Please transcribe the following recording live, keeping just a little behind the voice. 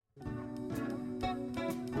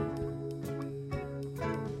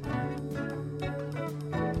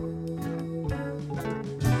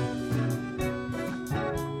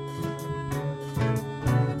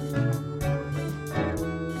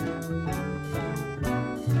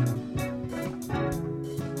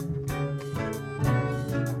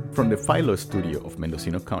From the Philo studio of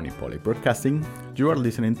Mendocino County Public Broadcasting, you are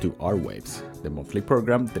listening to Our Waves, the monthly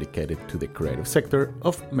program dedicated to the creative sector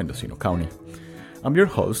of Mendocino County. I'm your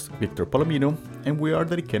host, Victor Palomino, and we are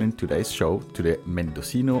dedicating today's show to the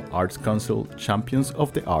Mendocino Arts Council Champions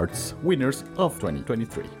of the Arts winners of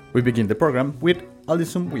 2023. We begin the program with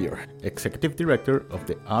Alison Weir, Executive Director of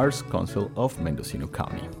the Arts Council of Mendocino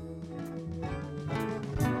County.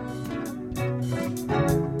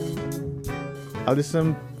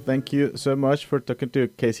 Alison, thank you so much for talking to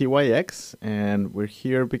KCYX, and we're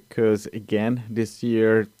here because, again, this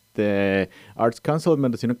year, the Arts Council of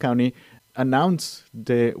Mendocino County announced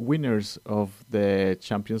the winners of the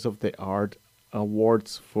Champions of the Art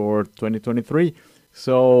Awards for 2023.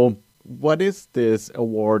 So what is this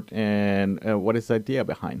award and what is the idea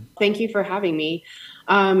behind? Thank you for having me.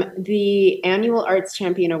 The annual Arts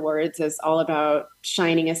Champion Awards is all about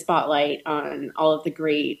shining a spotlight on all of the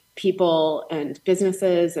great people and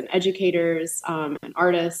businesses and educators and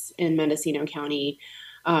artists in Mendocino County.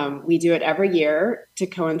 We do it every year to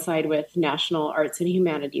coincide with National Arts and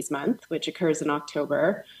Humanities Month, which occurs in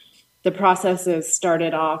October. The process is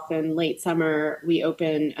started off in late summer. We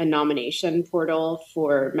open a nomination portal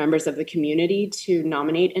for members of the community to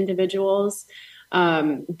nominate individuals.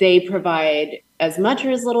 They provide as much or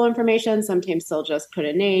as little information. Sometimes they'll just put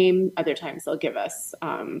a name. Other times they'll give us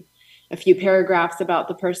a few paragraphs about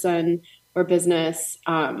the person or business.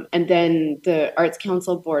 And then the Arts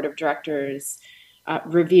Council Board of Directors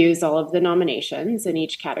reviews all of the nominations in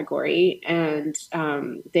each category, and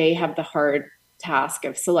they have the hard task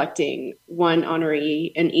of selecting one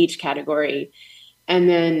honoree in each category. And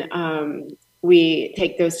then we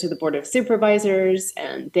take those to the Board of Supervisors,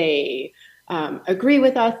 and they agree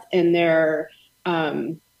with us in their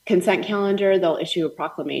consent calendar. They'll issue a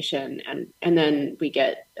proclamation, and then we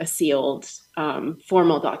get a sealed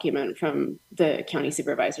formal document from the county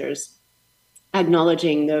supervisors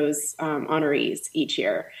acknowledging those honorees each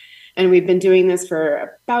year. And we've been doing this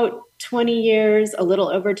for about 20 years, a little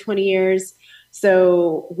over 20 years.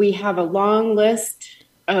 So we have a long list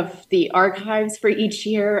of the archives for each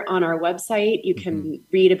year on our website. You can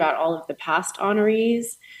read about all of the past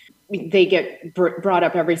honorees. They get brought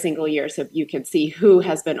up every single year, so you can see who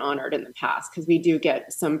has been honored in the past, because we do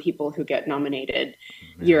get some people who get nominated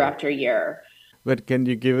year after year. But can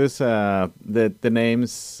you give us the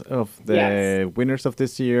names of the winners of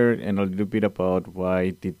this year and a little bit about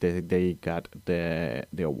why did they got the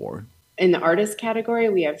award? In the artist category,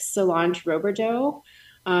 we have Solange Roberdeau.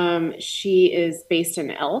 She is based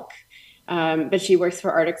in Elk, but she works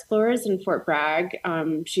for Art Explorers in Fort Bragg.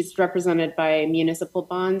 She's represented by Municipal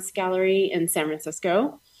Bonds Gallery in San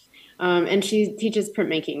Francisco. And she teaches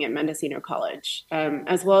printmaking at Mendocino College,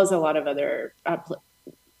 as well as a lot of other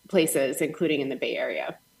places, including in the Bay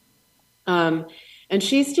Area. And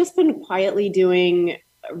she's just been quietly doing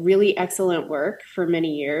really excellent work for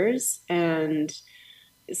many years. And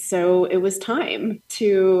so it was time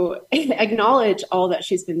to acknowledge all that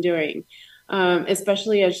she's been doing,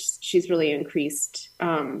 especially as she's really increased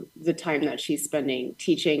the time that she's spending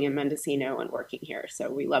teaching in Mendocino and working here.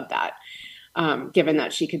 So we love that. Given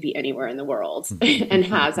that she could be anywhere in the world and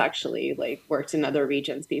has actually worked in other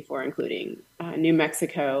regions before, including New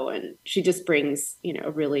Mexico. And she just brings,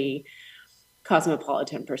 a really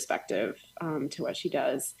cosmopolitan perspective to what she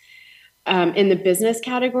does. In the business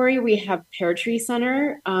category, we have Pear Tree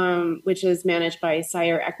Center, which is managed by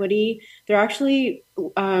Cire Equity. They're actually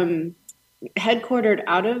headquartered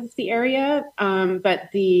out of the area, but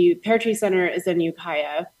the Pear Tree Center is in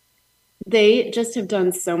Ukiah. They just have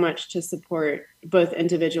done so much to support both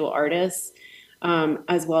individual artists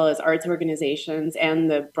as well as arts organizations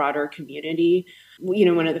and the broader community.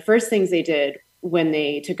 One of the first things they did when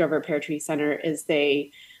they took over Pear Tree Center is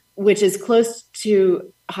which is close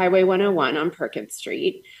to Highway 101 on Perkins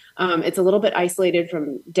Street. It's a little bit isolated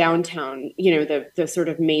from downtown, the sort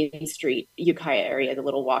of Main Street, Ukiah area, the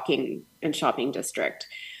little walking and shopping district.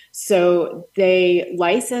 So they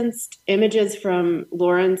licensed images from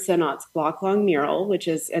Lauren Sinnott's block-long mural, which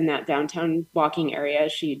is in that downtown walking area.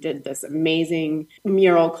 She did this amazing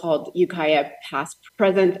mural called Ukiah Past,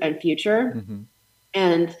 Present, and Future. Mm-hmm.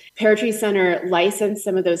 And Pear Tree Center licensed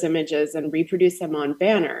some of those images and reproduced them on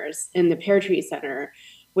banners in the Pear Tree Center,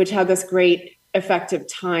 which had this great effect of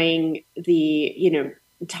tying the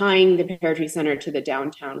Pear Tree Center to the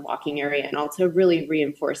downtown walking area, and also really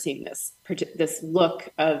reinforcing this look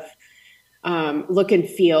and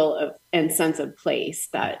feel of and sense of place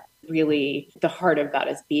that really the heart of that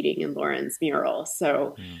is beating in Lauren's mural.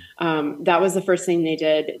 So that was the first thing they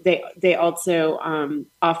did. They also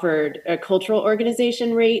offered a cultural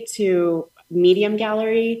organization rate to Medium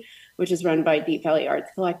Gallery, which is run by Deep Valley Arts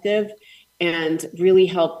Collective, and really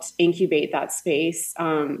helped incubate that space.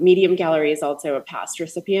 Medium Gallery is also a past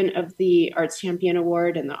recipient of the Arts Champion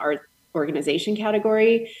Award in the art organization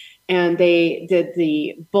category. And they did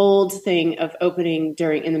the bold thing of opening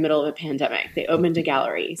in the middle of a pandemic. They opened a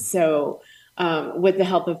gallery. So with the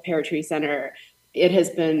help of Pear Tree Center, it has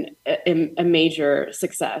been a major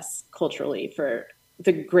success culturally for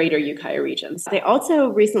the greater Ukiah regions. They also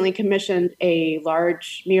recently commissioned a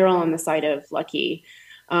large mural on the side of Lucky.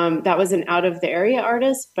 That was an out of the area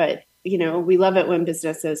artist, but we love it when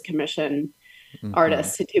businesses commission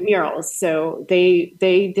artists to do murals. So they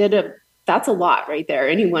did that's a lot right there.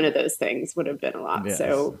 Any one of those things would have been a lot. Yes,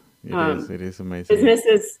 so it is amazing.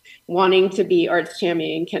 Businesses wanting to be arts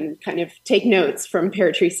champion can kind of take notes from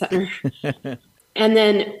Pear Tree Center. And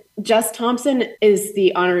then Jess Thompson is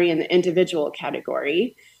the honoree in the individual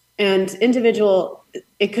category. And individual,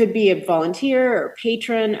 it could be a volunteer or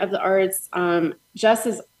patron of the arts. Jess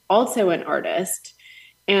is also an artist.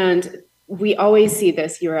 And we always see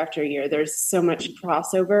this year after year. There's so much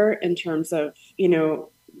crossover in terms of,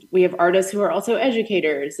 we have artists who are also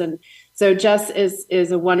educators. And so Jess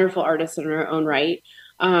is a wonderful artist in her own right.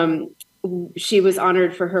 She was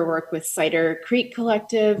honored for her work with Cire Creek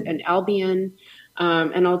Collective and Albion,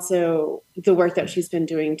 and also the work that she's been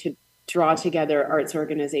doing to draw together arts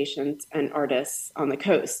organizations and artists on the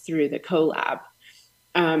coast through the CoLab.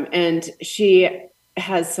 And she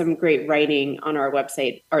has some great writing on our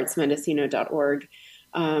website, artsmendocino.org,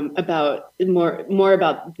 about more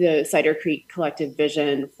about the Cire Creek Collective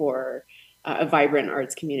vision for a vibrant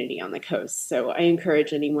arts community on the coast. So I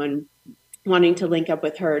encourage anyone wanting to link up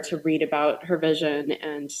with her to read about her vision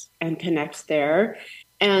and connect there.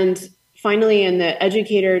 And finally, in the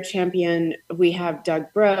Educator champion, we have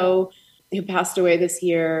Doug Browe, who passed away this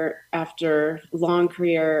year after a long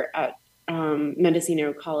career at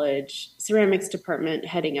Mendocino College ceramics department,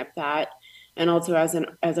 heading up that, and also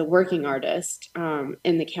as a working artist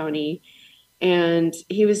in the county. And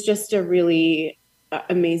he was just a really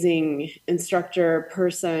amazing instructor,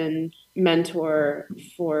 person, mentor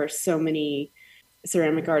for so many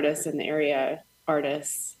ceramic artists in the area,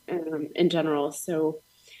 artists in general. So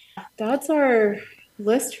that's our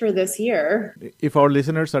list for this year. If our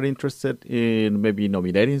listeners are interested in maybe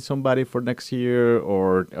nominating somebody for next year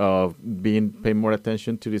or paying more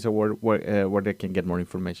attention to this award, where they can get more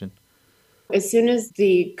information? As soon as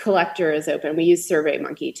the collector is open, we use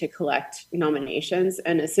SurveyMonkey to collect nominations.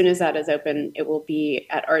 And as soon as that is open, it will be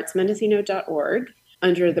at artsmendocino.org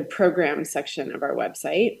under the program section of our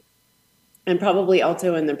website, and probably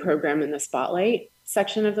also in the program in the spotlight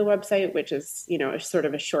section of the website, which is, sort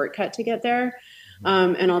of a shortcut to get there.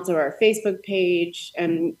 And also our Facebook page.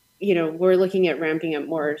 And, we're looking at ramping up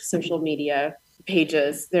more social media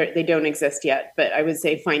pages. They don't exist yet, but I would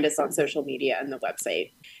say find us on social media and the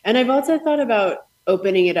website. And I've also thought about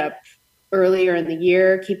opening it up earlier in the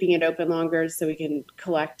year, keeping it open longer so we can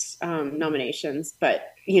collect nominations, but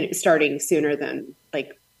starting sooner than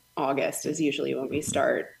like August is usually when we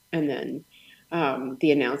start. And then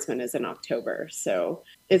the announcement is in October. So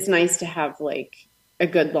it's nice to have like a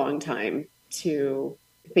good long time to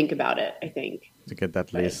think about it, I think. To get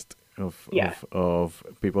that list of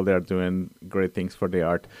people that are doing great things for the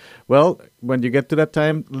art. Well, when you get to that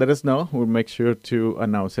time, let us know. We'll make sure to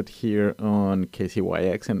announce it here on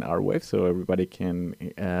KCYX and Artwaves so everybody can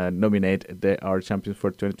nominate the art champions for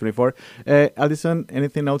 2024. Allison,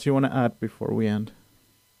 anything else you want to add before we end?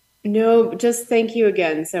 No, just thank you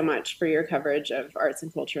again so much for your coverage of arts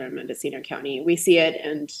and culture in Mendocino County. We see it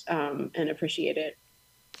and appreciate it.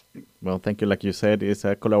 Well, thank you. Like you said, it's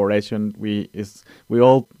a collaboration. We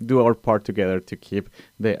all do our part together to keep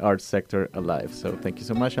the art sector alive. So thank you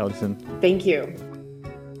so much, Allison. Thank you.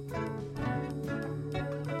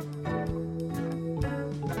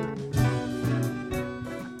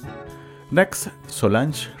 Next,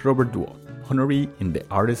 Solange Roberdeau, honoree in the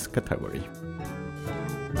artist category.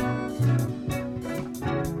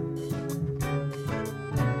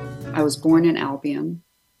 I was born in Albion,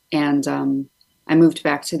 and I moved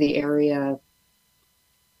back to the area,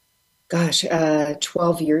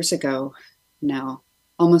 12 years ago now,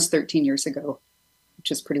 almost 13 years ago,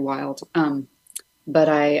 which is pretty wild. But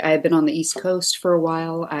I had been on the East Coast for a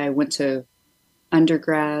while. I went to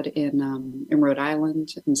undergrad in Rhode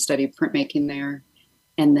Island and studied printmaking there,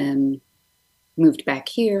 and then moved back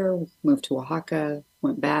here, moved to Oaxaca,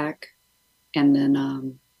 went back, and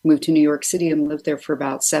then moved to New York City and lived there for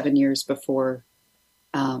about 7 years before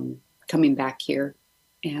coming back here.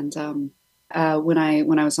 And when I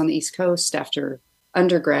was on the East Coast after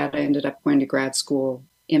undergrad, I ended up going to grad school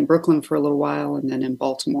in Brooklyn for a little while and then in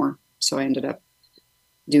Baltimore. So I ended up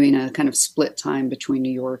doing a kind of split time between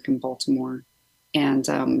New York and Baltimore.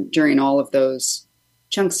 And during all of those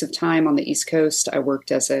chunks of time on the East Coast, I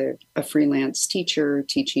worked as a freelance teacher,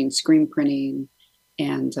 teaching screen printing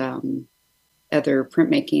and other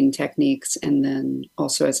printmaking techniques, and then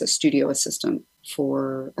also as a studio assistant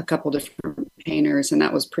for a couple different painters. And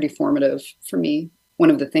that was pretty formative for me. One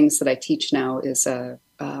of the things that I teach now is a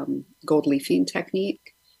gold leafing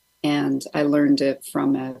technique. And I learned it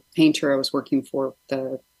from a painter I was working for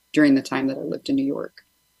during the time that I lived in New York.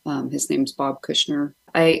 His name's Bob Kushner.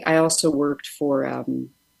 I also worked for a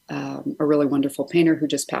really wonderful painter who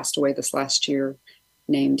just passed away this last year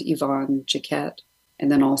named Yvonne Jaquette.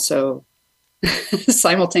 And then also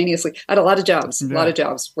simultaneously, I had a lot of jobs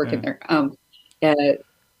working there.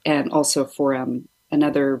 And also for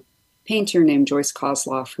another painter named Joyce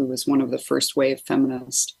Kozloff, who was one of the first wave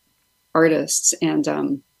feminist artists. And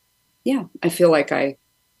I feel like I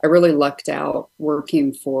really lucked out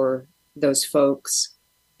working for those folks.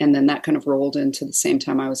 And then that kind of rolled into the same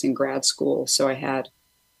time I was in grad school. So I had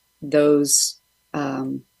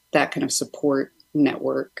that kind of support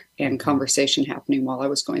network and conversation happening while I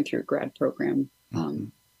was going through a grad program. I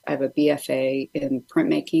have a BFA in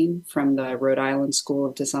printmaking from the Rhode Island School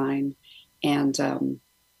of Design. And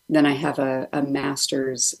then I have a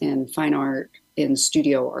master's in fine art in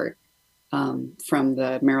studio art from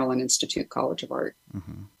the Maryland Institute College of Art.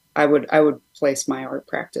 Mm-hmm. I would place my art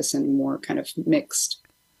practice in more kind of mixed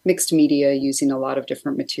media, using a lot of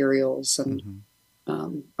different materials and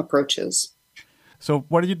approaches. So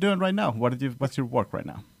what are you doing right now? What's your work right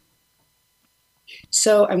now?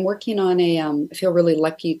 So I'm working on I feel really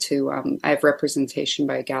lucky to, I have representation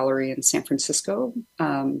by a gallery in San Francisco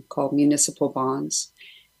called Municipal Bonds.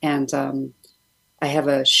 And I have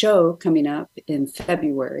a show coming up in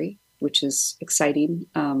February, which is exciting.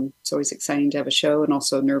 It's always exciting to have a show and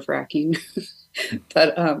also nerve-wracking.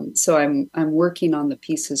 But so I'm working on the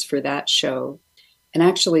pieces for that show. And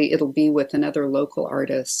actually, it'll be with another local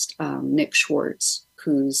artist, Nick Schwartz,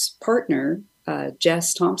 whose partner,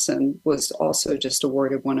 Jess Thompson, was also just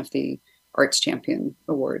awarded one of the Arts Champion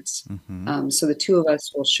Awards. Mm-hmm. So the two of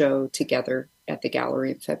us will show together at the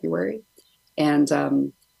gallery in February. And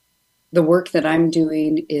the work that I'm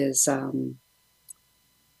doing is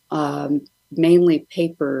mainly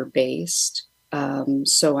paper-based.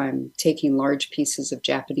 So I'm taking large pieces of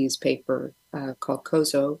Japanese paper called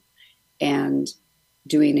kozo and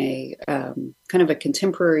doing a kind of a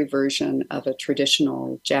contemporary version of a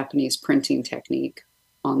traditional Japanese printing technique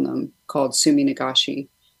on them called sumi nagashi.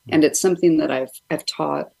 And it's something that I've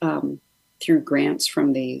taught through grants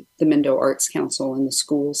from the Mendocino Arts Council in the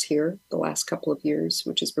schools here the last couple of years,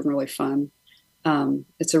 which has been really fun.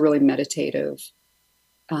 It's a really meditative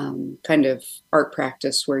kind of art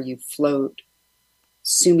practice where you float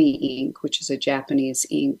sumi ink, which is a Japanese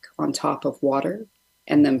ink, on top of water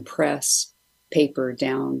and then press paper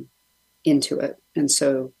down into it. And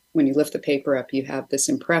so when you lift the paper up, you have this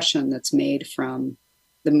impression that's made from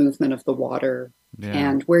the movement of the water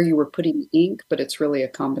and where you were putting ink, but it's really a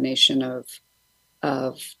combination of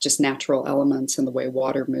just natural elements and the way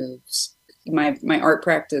water moves. My art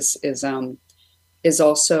practice is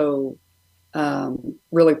also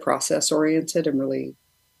really process oriented and really,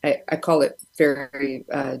 I call it very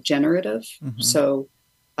generative. Mm-hmm. So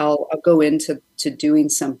I'll go into doing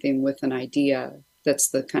something with an idea that's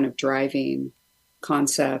the kind of driving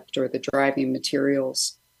concept or the driving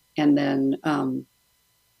materials. And then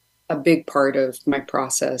a big part of my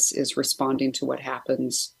process is responding to what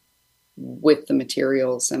happens with the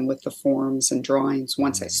materials and with the forms and drawings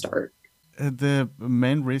once I start. The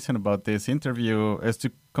main reason about this interview is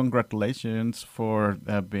to congratulations for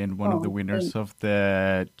being one of the winners of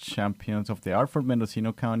the Champions of the Art for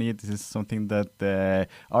Mendocino County. This is something that the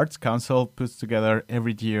Arts Council puts together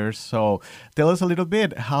every year. So tell us a little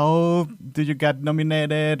bit, how did you get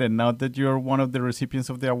nominated? And now that you're one of the recipients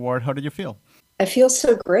of the award, how do you feel? I feel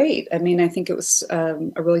so great. I mean, I think it was a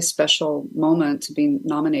really special moment to be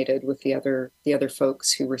nominated with the other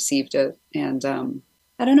folks who received it. And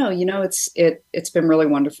I don't know, it's been really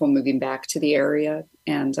wonderful moving back to the area.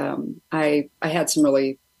 And I had some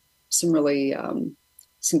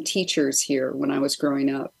teachers here when I was growing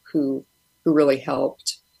up who really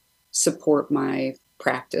helped support my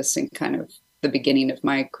practice and kind of the beginning of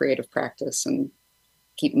my creative practice and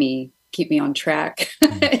keep me on track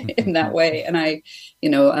in that way. And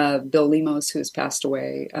Bill Lemos, who has passed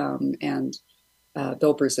away, and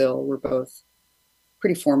Bill Brazil were both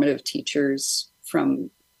pretty formative teachers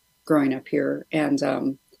from growing up here. And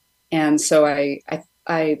so I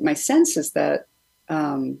my sense is that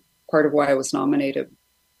part of why I was nominated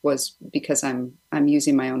was because I'm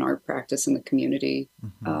using my own art practice in the community,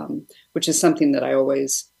 which is something that I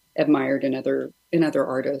always admired in other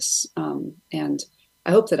artists, and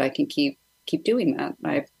I hope that I can keep doing that.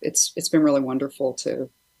 It's been really wonderful to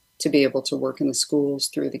be able to work in the schools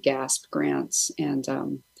through the GASP grants, and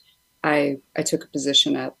I took a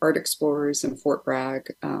position at Art Explorers in Fort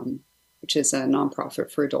Bragg, which is a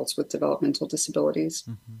nonprofit for adults with developmental disabilities,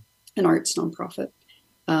 an arts nonprofit.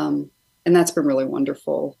 And that's been really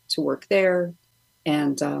wonderful to work there.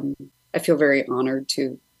 And I feel very honored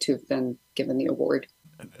to have been given the award.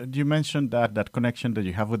 You mentioned that connection that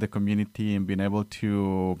you have with the community and being able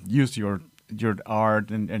to use your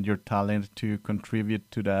art and your talent to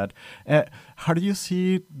contribute to that. How do you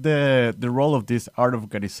see the role of these art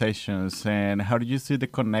organizations, and how do you see the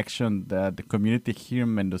connection that the community here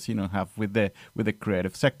in Mendocino have with the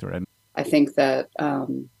creative sector? And I think that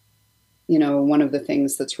one of the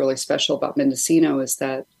things that's really special about Mendocino is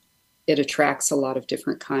that it attracts a lot of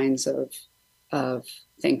different kinds of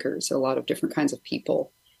thinkers, a lot of different kinds of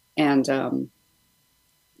people. And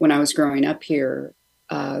when I was growing up here,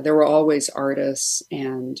 there were always artists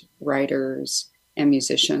and writers and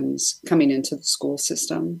musicians coming into the school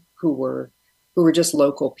system who were just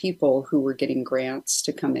local people who were getting grants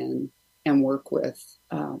to come in and work with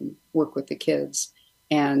the kids.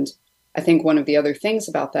 And I think one of the other things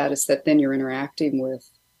about that is that then you're interacting with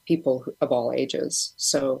people of all ages.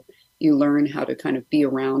 So you learn how to kind of be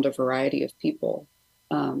around a variety of people,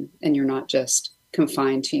 and you're not just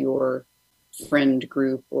confined to your friend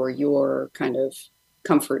group or your kind of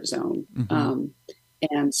comfort zone.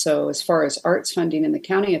 And so as far as arts funding in the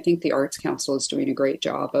county, I think the Arts Council is doing a great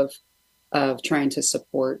job of trying to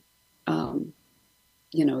support,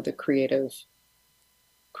 the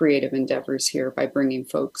creative endeavors here by bringing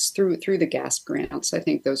folks through the GASP grants. I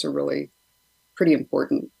think those are really pretty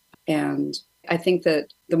important. And I think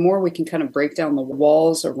that the more we can kind of break down the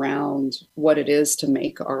walls around what it is to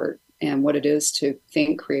make art and what it is to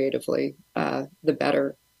think creatively, the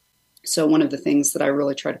better. So one of the things that I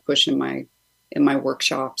really try to push in my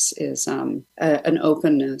workshops is an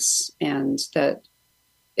openness, and that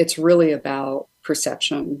it's really about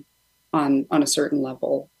perception on a certain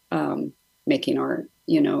level, making art,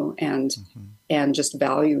 and just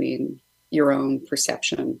valuing your own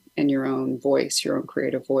perception and your own voice, your own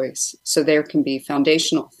creative voice. So there can be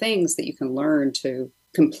foundational things that you can learn to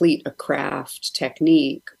complete a craft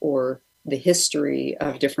technique, or the history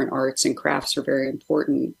of different arts and crafts are very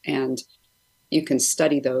important, and you can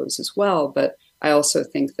study those as well. But I also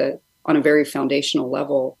think that on a very foundational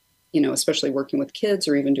level, especially working with kids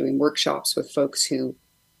or even doing workshops with folks who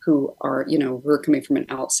are, who are coming from an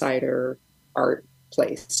outsider art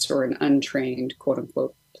place or an untrained quote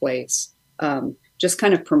unquote place, just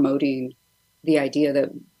kind of promoting the idea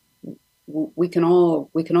that we can all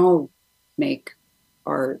make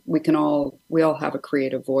art. We all have a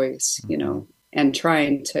creative voice, and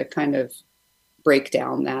trying to kind of break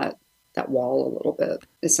down that wall a little bit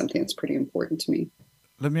is something that's pretty important to me.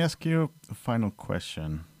 Let me ask you a final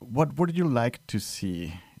question. What would you like to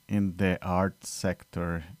see in the art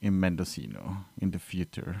sector in Mendocino in the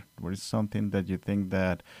future? What is something that you think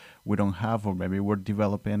that we don't have, or maybe we're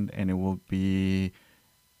developing, and it'll be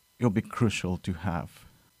crucial to have?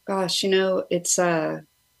 Gosh, it's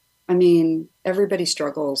everybody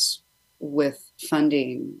struggles with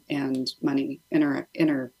funding and money in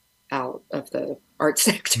or out of the art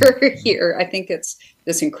sector here. I think it's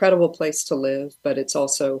this incredible place to live, but it's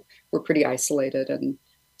also, we're pretty isolated. And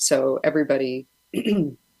so everybody,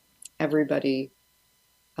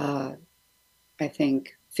 I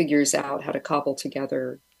think, figures out how to cobble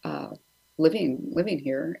together living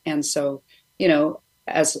here. And so,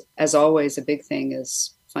 as always, a big thing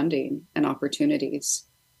is funding and opportunities.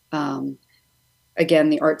 Again,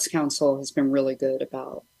 the Arts Council has been really good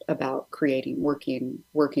about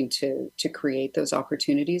working to create those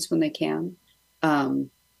opportunities when they can.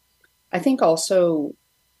 I think also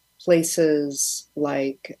places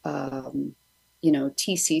like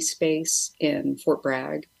TC Space in Fort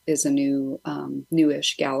Bragg is a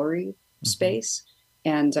newish gallery space,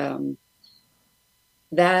 and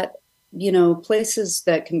that places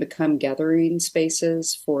that can become gathering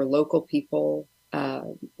spaces for local people,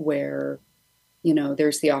 where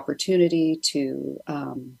there's the opportunity to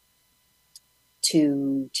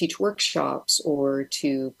teach workshops, or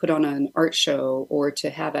to put on an art show, or to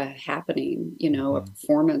have a happening, a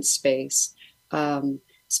performance space.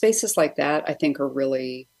 Spaces like that, I think, are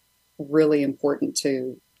really, really important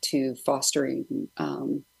to fostering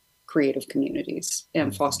creative communities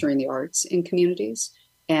and fostering the arts in communities.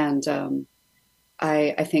 And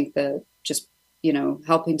I think that just,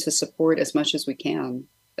 helping to support as much as we can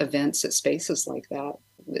events at spaces like that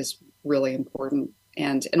is really important.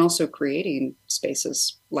 And also creating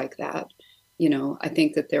spaces like that. You know, I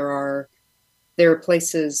think that there are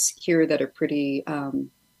places here that are pretty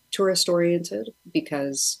tourist oriented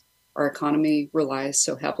because our economy relies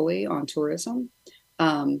so heavily on tourism.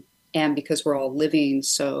 And because we're all living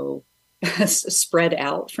so spread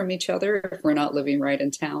out from each other, if we're not living right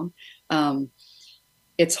in town,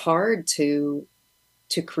 it's hard to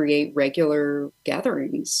create regular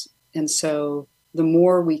gatherings. And so the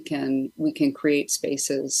more we can create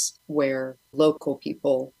spaces where local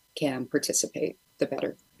people can participate, the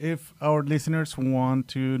better. If our listeners want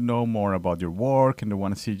to know more about your work and they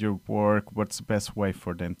want to see your work, what's the best way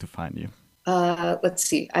for them to find you? Let's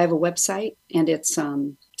see. I have a website, and it's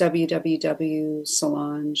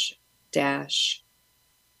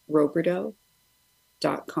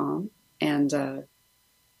www.solange-roberdeau.com. And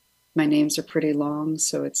my names are pretty long,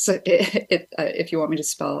 so it's if you want me to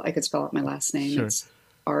spell, I could spell out my last name. Sure. It's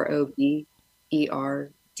Roberdeau.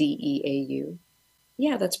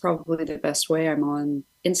 Yeah, that's probably the best way. I'm on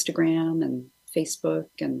Instagram and Facebook,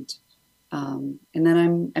 and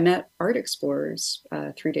then I'm at Art Explorers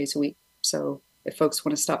 3 days a week. So if folks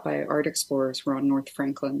want to stop by Art Explorers, we're on North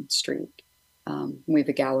Franklin Street. We have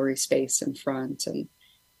a gallery space in front, and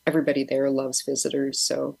everybody there loves visitors.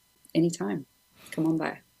 So anytime, come on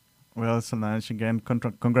by. Well, Solange, again,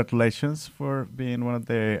 congratulations for being one of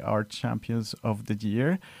the art champions of the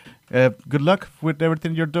year. Good luck with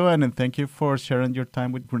everything you're doing, and thank you for sharing your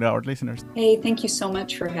time with our listeners. Hey, thank you so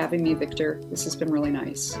much for having me, Victor. This has been really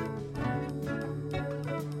nice.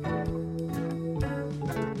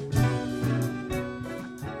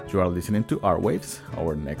 You are listening to Art Waves.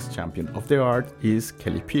 Our next champion of the art is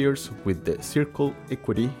Kelly Pierce with the Cire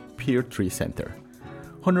Equity Pear Tree Center,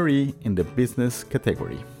 honoree in the business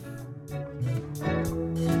category.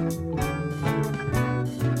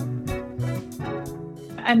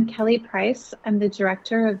 I'm Kelly Price. I'm the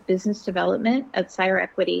Director of Business Development at Cire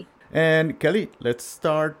Equity. And Kelly, let's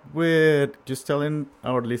start with just telling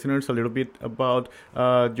our listeners a little bit about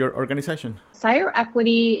your organization. Cire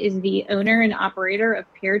Equity is the owner and operator of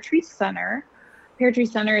Pear Tree Center. Pear Tree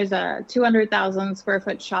Center is a 200,000 square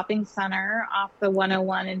foot shopping center off the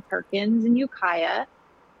 101 in Perkins in Ukiah.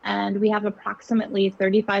 And we have approximately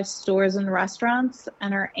 35 stores and restaurants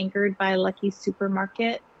and are anchored by Lucky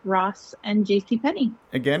Supermarket, Ross, and JCPenney.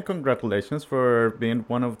 Again, congratulations for being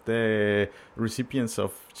one of the recipients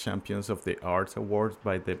of Champions of the Arts Awards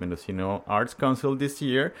by the Mendocino Arts Council this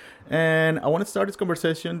year. And I want to start this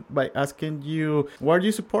conversation by asking you, why are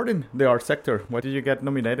you supporting the art sector? Why did you get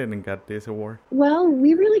nominated and got this award? Well,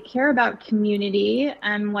 we really care about community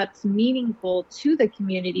and what's meaningful to the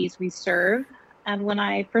communities we serve. And when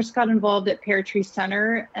I first got involved at Pear Tree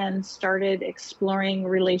Center and started exploring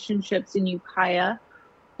relationships in Ukiah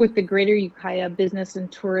with the Greater Ukiah Business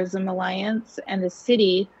and Tourism Alliance and the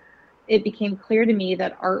city, it became clear to me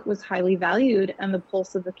that art was highly valued and the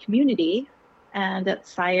pulse of the community. And at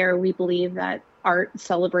Cire, we believe that art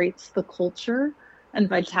celebrates the culture and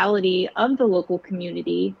vitality of the local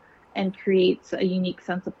community and creates a unique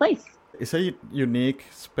sense of place. It's a unique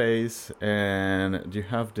space, and you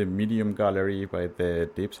have the Medium Gallery by the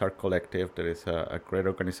Deeps Art Collective. That is a great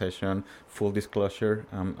organization. Full disclosure,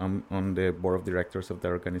 I'm on the board of directors of the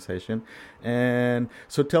organization. And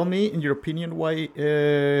so tell me, in your opinion, why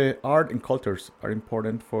art and cultures are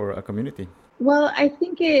important for a community? Well, I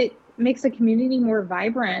think it makes a community more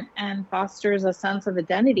vibrant and fosters a sense of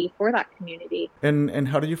identity for that community. And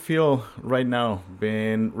how do you feel right now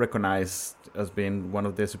being recognized as being one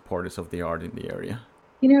of the supporters of the art in the area?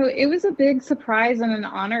 You know, it was a big surprise and an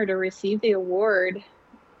honor to receive the award.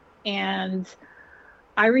 And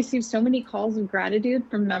I received so many calls of gratitude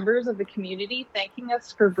from members of the community thanking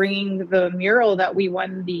us for bringing the mural that we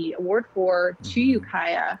won the award for to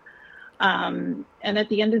Ukiah. And at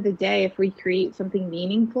the end of the day, if we create something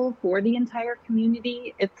meaningful for the entire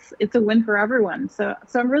community, it's a win for everyone. So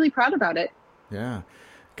I'm really proud about it. Yeah.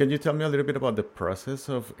 Can you tell me a little bit about the process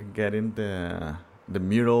of getting the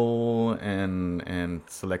mural and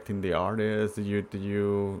selecting the artist? Did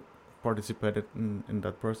you participate in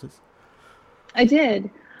that process? I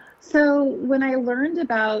did. So when I learned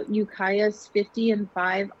about Ukiah's 50 and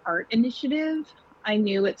 5 art initiative, I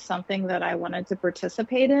knew it's something that I wanted to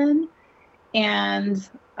participate in. And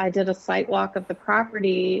I did a site walk of the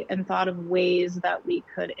property and thought of ways that we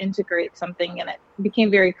could integrate something. And it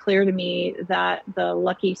became very clear to me that the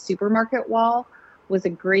Lucky Supermarket wall was a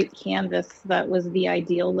great canvas that was the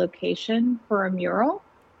ideal location for a mural.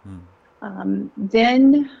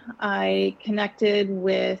 Then I connected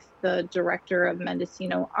with the director of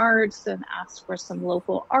Mendocino Arts and asked for some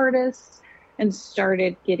local artists. and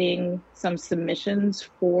started getting some submissions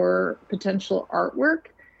for potential artwork.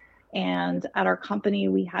 And at our company,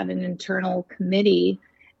 we had an internal committee,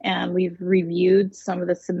 and we've reviewed some of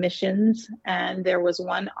the submissions. And there was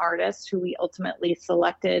one artist who we ultimately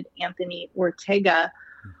selected, Anthony Ortega,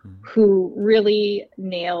 who really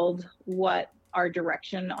nailed what our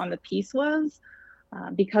direction on the piece was.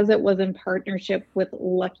 Because it was in partnership with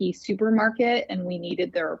Lucky Supermarket and we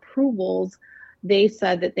needed their approvals, they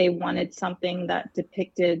said that they wanted something that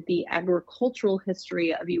depicted the agricultural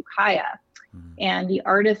history of Ukiah. And the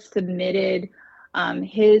artist submitted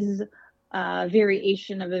his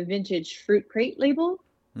variation of a vintage fruit crate label.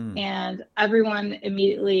 And everyone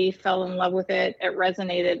immediately fell in love with it. It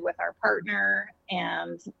resonated with our partner,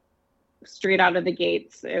 and straight out of the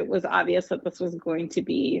gates, it was obvious that this was going to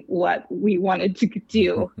be what we wanted to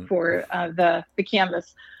do for the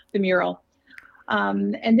canvas, the mural.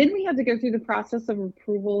 And then we had to go through the process of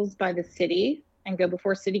approvals by the city and go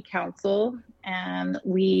before city council. And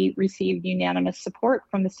we received unanimous support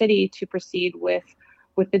from the city to proceed with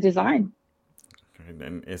the design.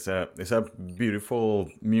 And it's a beautiful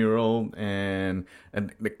mural, and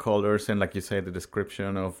the colors, and like you say, the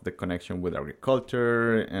description of the connection with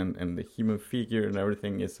agriculture and the human figure and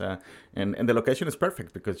everything is and the location is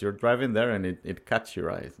perfect because you're driving there and it catches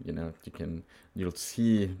your eyes. You'll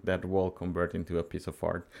see that wall convert into a piece of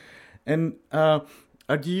art. And are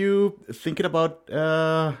you thinking about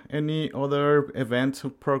any other events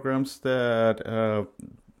or programs that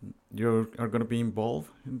you are going to be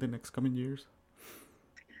involved in the next coming years?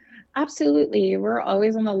 Absolutely. We're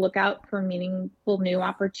always on the lookout for meaningful new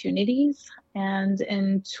opportunities. And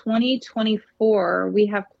in 2024, we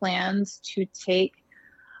have plans to take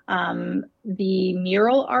the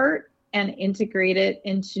mural art and integrate it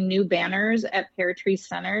into new banners at Pear Tree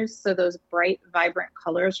Center. So those bright, vibrant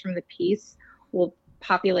colors from the piece will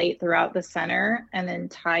populate throughout the center and then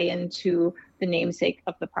tie into the namesake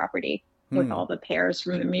of the property with all the pears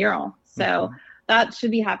from the mural. So that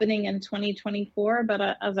should be happening in 2024,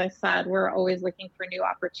 but as I said, we're always looking for new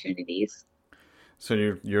opportunities. So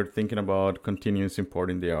you're thinking about continuing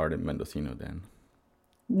supporting the art in Mendocino then?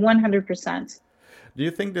 100%. Do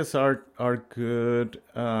you think these are good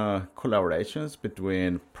collaborations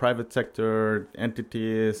between private sector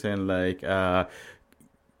entities and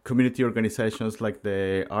community organizations like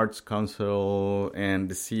the Arts Council and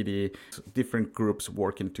the city, different groups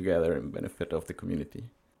working together in benefit of the community?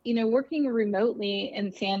 Working remotely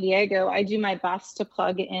in San Diego, I do my best to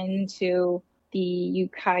plug into the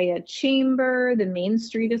Ukiah Chamber, the Main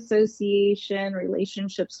Street Association,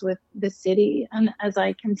 relationships with the city. And as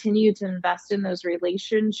I continue to invest in those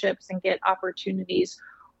relationships and get opportunities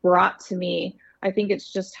brought to me, I think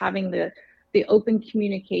it's just having the open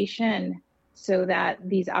communication so that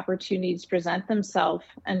these opportunities present themselves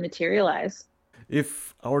and materialize.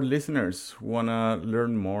 If our listeners want to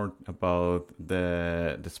learn more about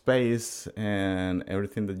the space and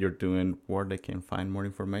everything that you're doing, where they can find more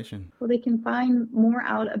information? Well, they can find more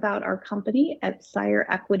out about our company at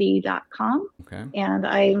cireequity.com. Okay. And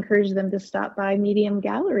I encourage them to stop by Medium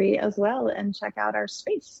Gallery as well and check out our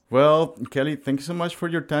space. Well, Kelly, thank you so much for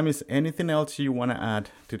your time. Is anything else you want to add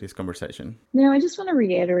to this conversation? No, I just want to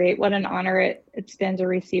reiterate what an honor it's been to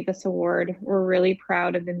receive this award. We're really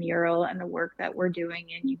proud of the mural and the work that we're doing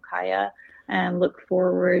in Ukiah, and look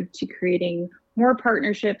forward to creating more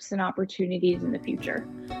partnerships and opportunities in the future.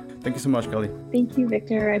 Thank you so much, Kelly. Thank you,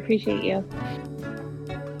 Victor. I appreciate you.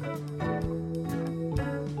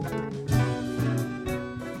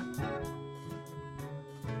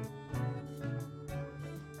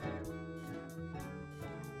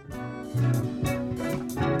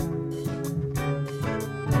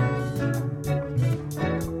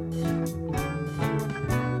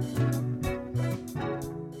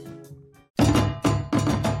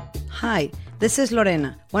 Hi, this is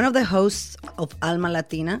Lorena, one of the hosts of Alma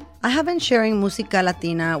Latina. I have been sharing Música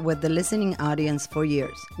Latina with the listening audience for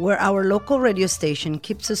years, where our local radio station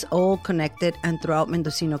keeps us all connected and throughout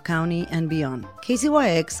Mendocino County and beyond.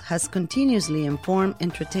 KZYX has continuously informed,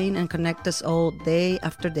 entertained, and connect us all day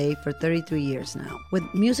after day for 33 years now. With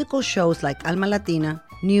musical shows like Alma Latina,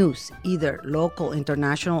 news, either local,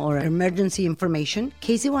 international, or emergency information,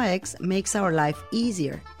 KZYX makes our life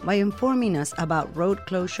easier by informing us about road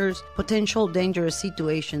closures, potential dangerous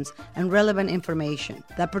situations, and relevant information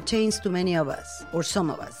that pertains to many of us, or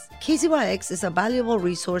some of us. KZYX is a valuable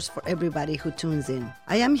resource for everybody who tunes in.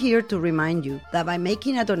 I am here to remind you that by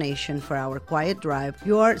making a donation for our quiet drive,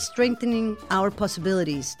 you are strengthening our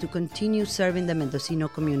possibilities to continue serving the Mendocino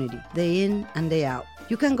community, day in and day out.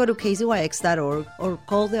 You can go to kzyx.org or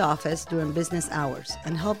call the office during business hours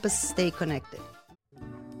and help us stay connected.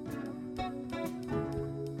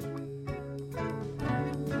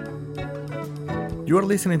 You are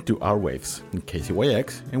listening to Our Waves in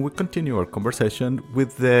KCYX, and we continue our conversation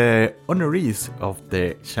with the honorees of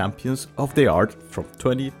the Champions of the Art from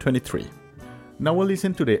 2023. Now we'll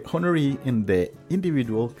listen to the honoree in the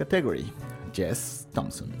individual category, Jess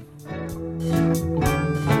Thompson.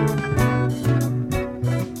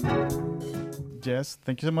 Jess,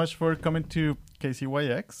 thank you so much for coming to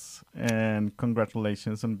KCYX, and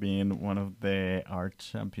congratulations on being one of the Art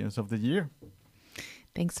Champions of the Year.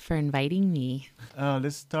 Thanks for inviting me.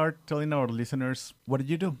 Let's start telling our listeners, what did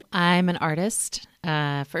you do? I'm an artist,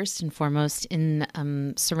 first and foremost in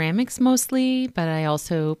ceramics mostly, but I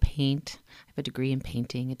also paint. I have a degree in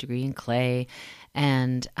painting, a degree in clay.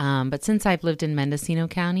 And but since I've lived in Mendocino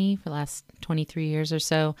County for the last 23 years or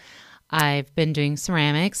so, I've been doing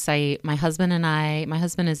ceramics. My husband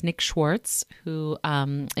is Nick Schwartz, who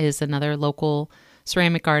is another local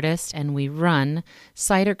ceramic artist, and we run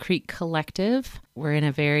Cire Creek Collective. We're in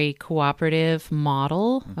a very cooperative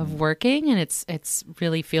model of working, and it's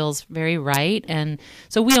really feels very right. And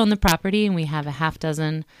so we own the property, and we have a half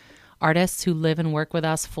dozen artists who live and work with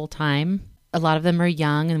us full time. A lot of them are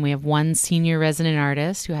young, and we have one senior resident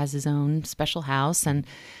artist who has his own special house, and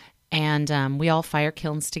we all fire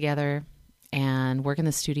kilns together and work in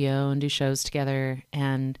the studio and do shows together.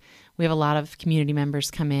 And we have a lot of community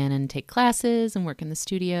members come in and take classes and work in the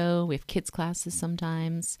studio. We have kids classes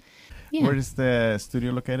sometimes. Yeah. Where is the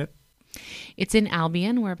studio located? It's in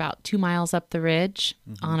Albion. We're about 2 miles up the ridge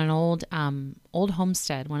on an old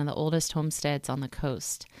homestead, one of the oldest homesteads on the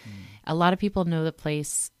coast. A lot of people know the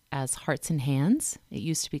place as Hearts and Hands. It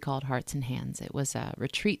used to be called Hearts and Hands. It was a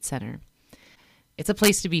retreat center. It's a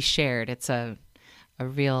place to be shared. It's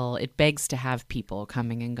it begs to have people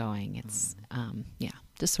coming and going. It's,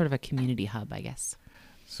 just sort of a community hub, I guess.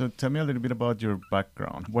 So tell me a little bit about your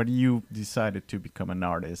background. Why did you decided to become an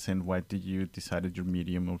artist, and why did you decided your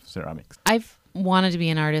medium of ceramics? I've wanted to be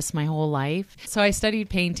an artist my whole life. So I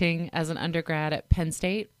studied painting as an undergrad at Penn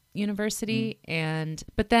State University.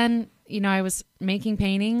 But then, I was making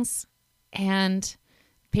paintings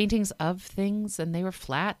of things, and they were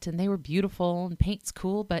flat and they were beautiful, and paint's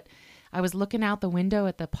cool. But I was looking out the window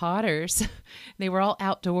at the potters. They were all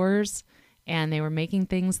outdoors, and they were making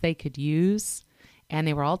things they could use, and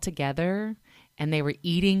they were all together, and they were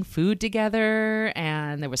eating food together,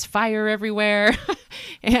 and there was fire everywhere,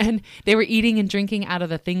 and they were eating and drinking out of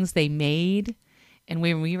the things they made. And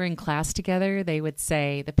when we were in class together,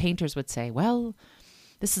 the painters would say, well,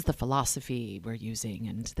 this is the philosophy we're using,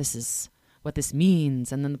 and this is what this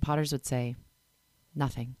means. And then the potters would say,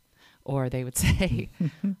 nothing. Or they would say,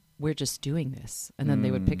 we're just doing this. And then they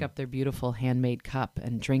would pick up their beautiful handmade cup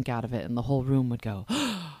and drink out of it, and the whole room would go,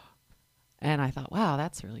 and I thought, wow,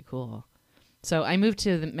 that's really cool. So I moved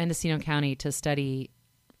to Mendocino County to study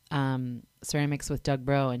ceramics with Doug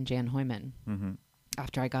Browe and Jan Hoyman.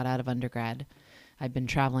 After I got out of undergrad, I'd been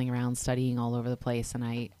traveling around studying all over the place, and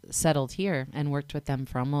I settled here and worked with them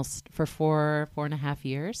for 4.5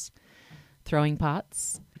 years, throwing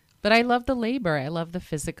pots. But I love the labor. I love the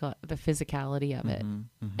physicality of it,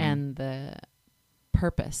 and the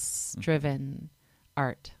purpose-driven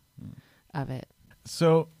art of it.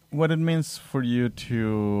 So what it means for you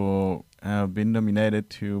to be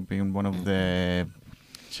nominated to being one of the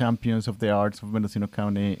champions of the arts of Mendocino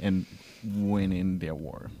County and winning the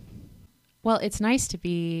award? Well, it's nice to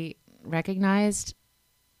be recognized.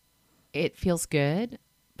 It feels good,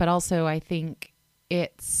 but also I think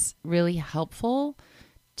it's really helpful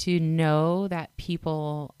to know that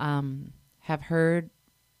people have heard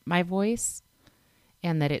my voice,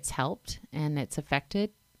 and that it's helped and it's affected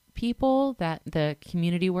people, that the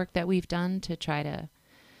community work that we've done to try to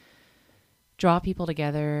draw people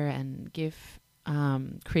together and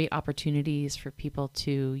create opportunities for people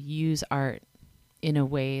to use art in a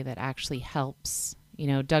way that actually helps.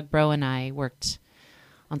 Doug Browe and I worked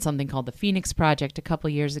on something called the Phoenix Project a couple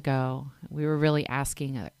years ago. We were really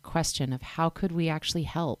asking a question of how could we actually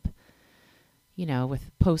help,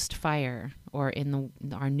 with post-fire, or in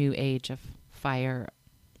our new age of fire,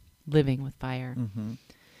 living with fire.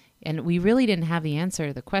 And we really didn't have the answer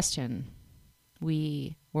to the question.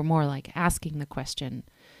 We were more like asking the question,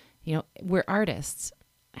 we're artists.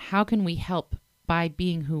 How can we help by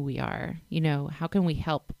being who we are? How can we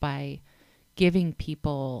help by giving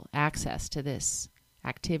people access to this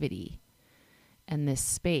activity and this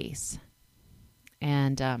space?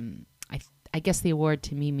 And I guess the award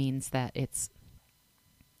to me means that it's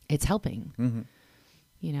helping,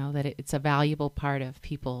 that it's a valuable part of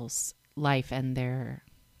people's life and their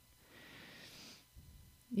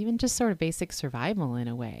even just sort of basic survival in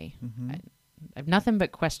a way. I have nothing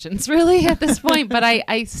but questions really at this point, but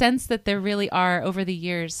I sense that there really are, over the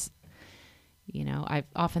years, You know, I've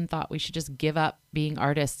often thought we should just give up being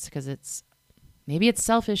artists because maybe it's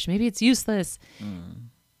selfish, maybe it's useless.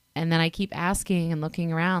 And then I keep asking and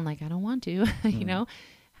looking around like, I don't want to, you know?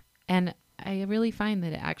 And I really find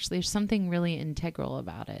that actually there's something really integral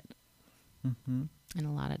about it in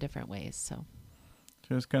a lot of different ways. So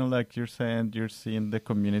it's kind of like you're saying, you're seeing the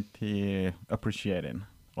community appreciating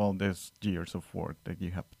all these years of work that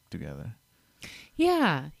you have together.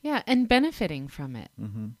 Yeah. And benefiting from it.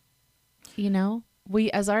 You know,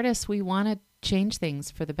 we as artists, we want to change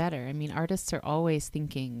things for the better. I mean, artists are always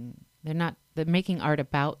thinking, they're making art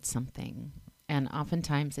about something. And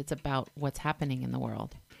oftentimes it's about what's happening in the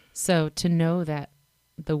world. So to know that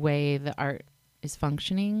the way the art is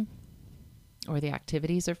functioning or the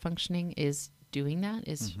activities are functioning is doing that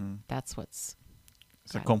that's what's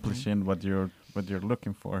accomplishing what you're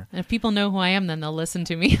looking for. And if people know who I am, then they'll listen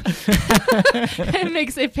to me.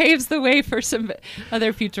 It paves the way for some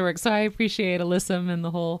other future work. So I appreciate Alyssum and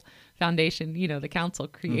the whole foundation, you know, the council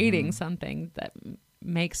creating something that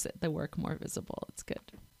makes the work more visible. It's good.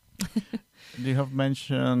 You have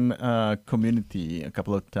mentioned community a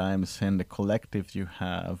couple of times and the collective you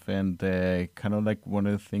have, and kind of like one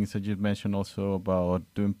of the things that you mentioned also about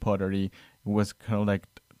doing pottery was kind of like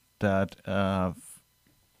that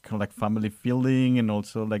kind of like family feeling, and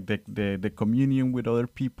also like the communion with other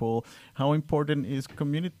people. How important is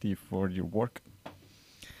community for your work?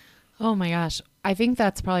 Oh my gosh. I think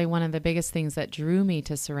that's probably one of the biggest things that drew me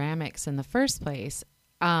to ceramics in the first place.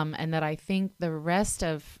 And that I think the rest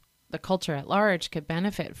of the culture at large could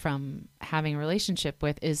benefit from having a relationship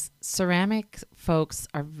with is ceramic folks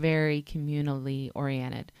are very communally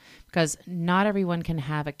oriented, because not everyone can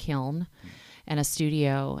have a kiln and a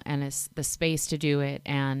studio and the space to do it.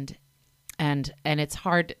 And it's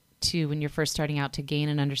hard to, when you're first starting out, to gain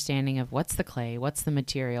an understanding of what's the clay, what's the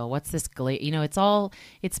material, what's this glaze, you know,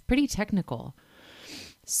 it's pretty technical.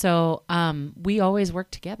 So we always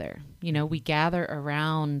work together. You know, we gather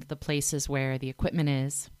around the places where the equipment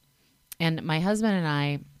is. And my husband and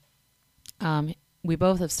I, we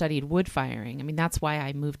both have studied wood firing. I mean, that's why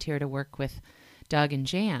I moved here to work with Doug and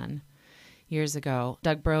Jan years ago.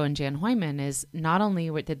 Doug Browe and Jan Hoyman is not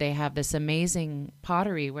only did they have this amazing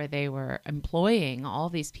pottery where they were employing all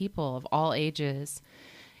these people of all ages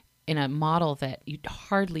in a model that you'd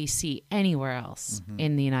hardly see anywhere else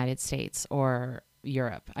in the United States or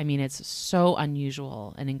Europe. I mean, it's so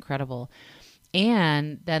unusual and incredible.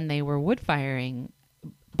 And then they were wood firing,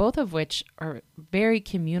 both of which are very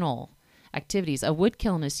communal activities. A wood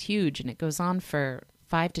kiln is huge and it goes on for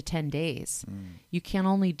 5 to 10 days. You can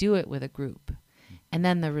only do it with a group. And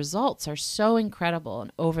then the results are so incredible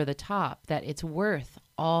and over the top that it's worth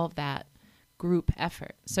all that group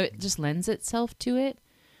effort. So it just lends itself to it.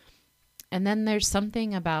 And then there's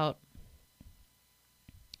something about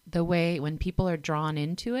the way when people are drawn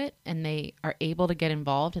into it and they are able to get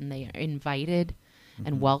involved and they are invited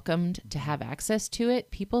and welcomed to have access to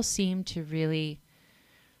it, people seem to really,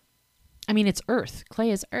 I mean, it's earth. Clay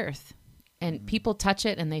is earth. And people touch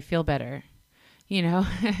it and they feel better. You know,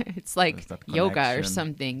 it's like yoga or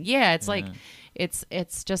something. Yeah, it's like, it's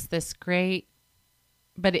just this great,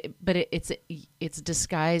 but it's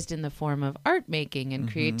disguised in the form of art making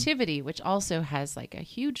and creativity, which also has like a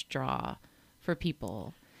huge draw for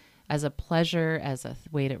people as a pleasure, as a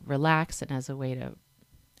way to relax, and as a way to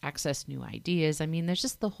access new ideas. I mean, there's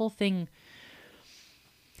just the whole thing.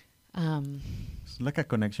 It's like a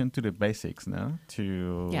connection to the basics, no?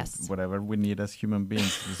 To whatever we need as human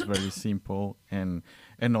beings. It's very simple, and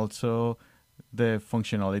also the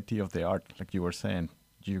functionality of the art, like you were saying.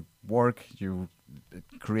 You work, you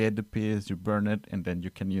create the piece, you burn it, and then you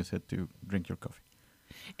can use it to drink your coffee.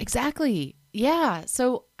 Exactly. Yeah.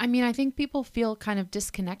 So, I mean, I think people feel kind of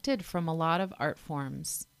disconnected from a lot of art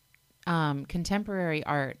forms. Contemporary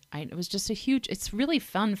art, it was just it's really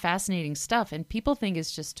fun, fascinating stuff. And people think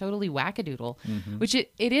it's just totally wackadoodle, which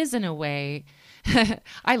it is in a way.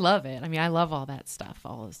 I love it. I mean, I love all that stuff,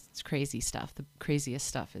 all this crazy stuff, the craziest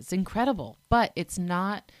stuff. It's incredible, but it's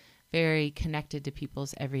not very connected to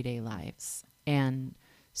people's everyday lives. And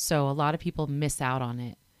so a lot of people miss out on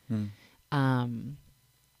it.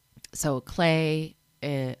 So clay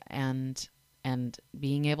and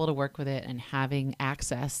being able to work with it and having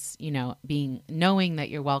access, you know, knowing that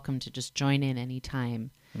you're welcome to just join in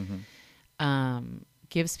anytime,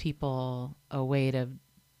 gives people a way to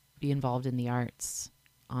be involved in the arts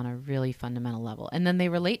on a really fundamental level. And then they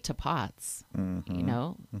relate to pots, you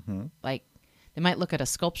know, like they might look at a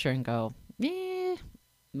sculpture and go,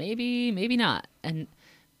 maybe not.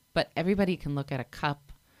 But everybody can look at a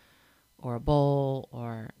cup or a bowl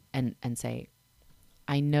and say,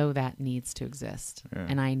 I know that needs to exist,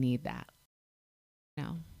 and I need that.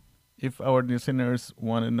 No. If our listeners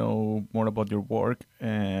want to know more about your work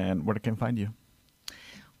and where they can find you.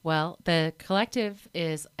 Well, the collective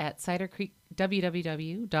is at Cider Creek,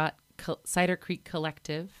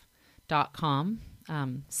 www.cidercreekcollective.com.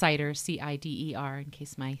 Cider, C-I-D-E-R, in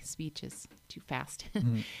case my speech is too fast.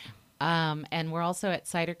 And we're also at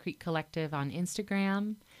Cider Creek Collective on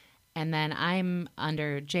Instagram. And then I'm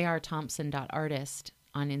under jrthompson.artist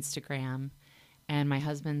on Instagram. And my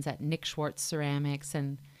husband's at Nick Schwartz Ceramics.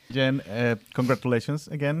 And Jen, congratulations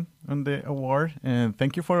again on the award. And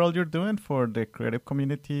thank you for all you're doing for the creative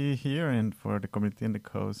community here and for the community in the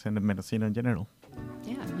coast and the Mendocino in general.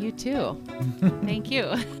 Yeah, you too. Thank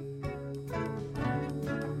you.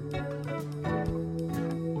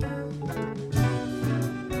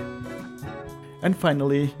 And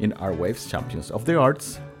finally, in our Waves Champions of the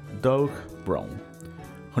Arts, Doug Browe,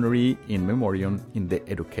 honoree in memoriam in the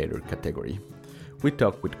Educator category. We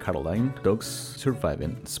talked with Caroline, Doug's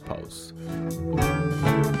surviving spouse.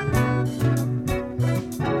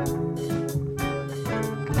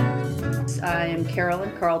 I am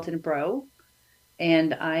Carolyn Carlton Browe,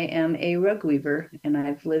 and I am a rug weaver, and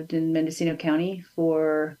I've lived in Mendocino County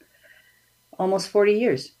for almost 40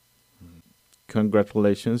 years.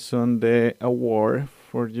 Congratulations on the award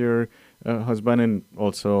for your husband, and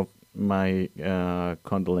also my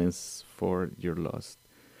condolence for your loss.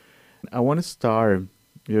 I want to start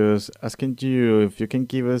just asking you if you can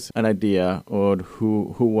give us an idea of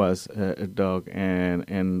who was Doug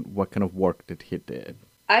and what kind of work that he did.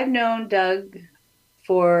 I've known Doug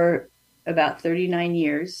for about 39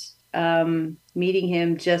 years, meeting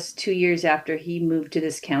him just 2 years after he moved to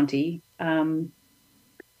this county.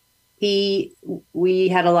 We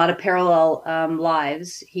had a lot of parallel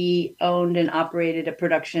lives. He owned and operated a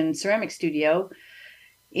production ceramic studio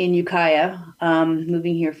in Ukiah,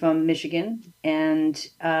 moving here from Michigan, and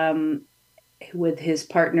with his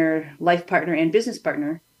partner, life partner and business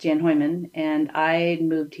partner, Jan Hoyman. And I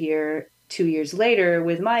moved here 2 years later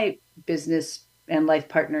with my business and life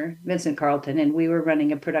partner, Vincent Carlton, and we were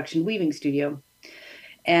running a production weaving studio.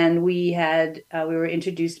 And we were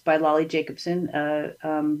introduced by Lolly Jacobson,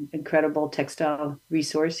 incredible textile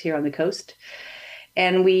resource here on the coast.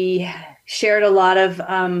 And we shared a lot of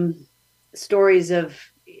stories of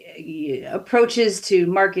approaches to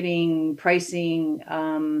marketing, pricing,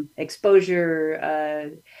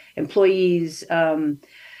 exposure, employees,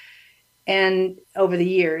 and over the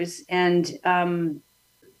years. And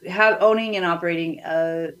owning and operating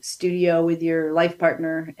a studio with your life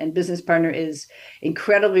partner and business partner is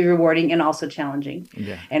incredibly rewarding and also challenging.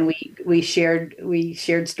 Yeah. And we shared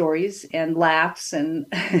stories and laughs, and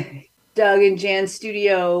Doug and Jan's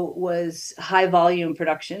studio was high volume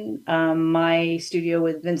production. My studio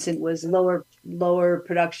with Vincent was lower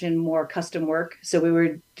production, more custom work. So we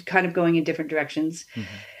were kind of going in different directions.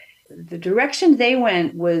 Mm-hmm. The direction they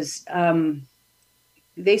went was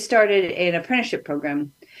they started an apprenticeship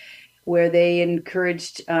program where they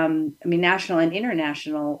encouraged, national and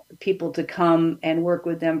international people to come and work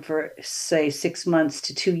with them for, say, 6 months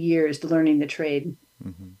to 2 years learning the trade.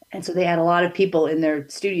 Mm-hmm. And so they had a lot of people in their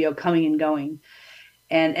studio coming and going.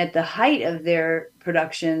 And at the height of their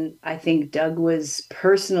production, I think Doug was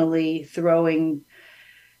personally throwing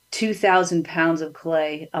 2,000 pounds of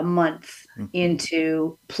clay a month mm-hmm.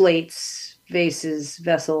 into plates, vases,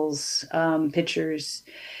 vessels, pitchers.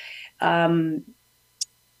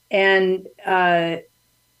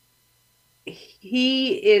 He,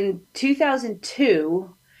 in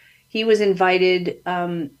 2002, he was invited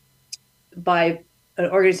by an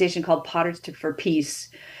organization called Potters for Peace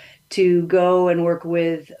to go and work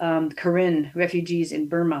with Karen refugees in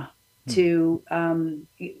Burma to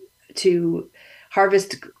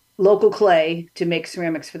harvest local clay to make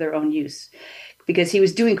ceramics for their own use. Because he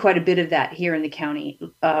was doing quite a bit of that here in the county,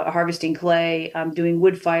 harvesting clay, doing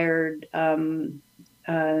wood-fired,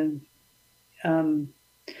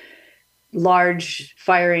 large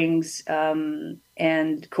firings, and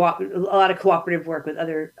a lot of cooperative work with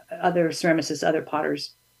other ceramicists, other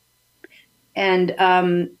potters.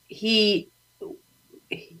 And he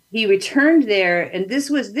returned there, and this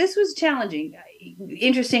was challenging.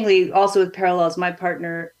 Interestingly, also with parallels, my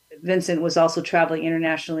partner Vincent was also traveling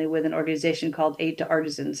internationally with an organization called Aid to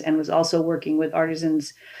Artisans, and was also working with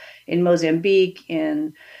artisans in Mozambique,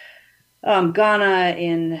 in Ghana,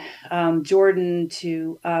 in Jordan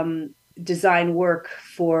to design work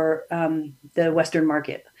for the Western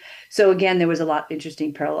market. So again, there was a lot of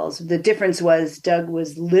interesting parallels. The difference was Doug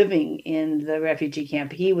was living in the refugee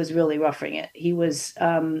camp. He was really roughing it. He was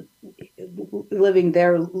living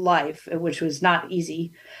their life, which was not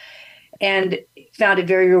easy, and found it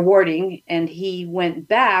very rewarding. And he went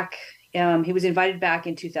back he was invited back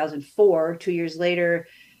in 2004, 2 years later,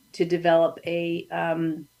 to develop a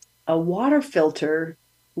water filter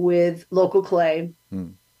with local clay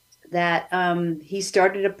that he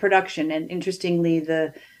started a production. And interestingly,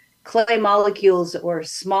 the clay molecules were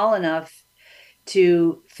small enough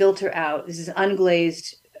to filter out, this is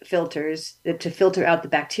unglazed filters, to filter out the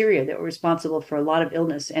bacteria that were responsible for a lot of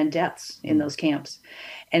illness and deaths in those camps.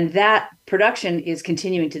 And that production is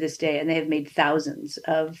continuing to this day. And they have made thousands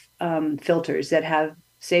of filters that have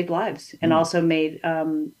saved lives and also made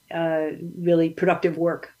really productive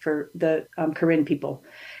work for the Karen people.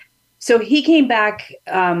 So he came back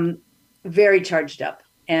very charged up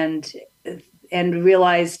and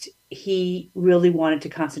realized he really wanted to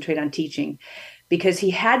concentrate on teaching, because he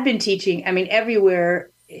had been teaching. I mean, everywhere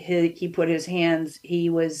he put his hands, he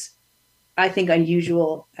was, I think,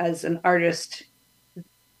 unusual as an artist,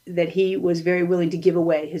 that he was very willing to give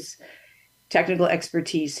away his technical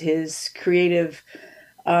expertise, his creative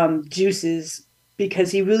juices,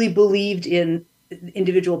 because he really believed in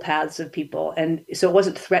individual paths of people. And so it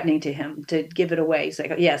wasn't threatening to him to give it away. He's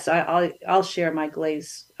like, yes, I'll share my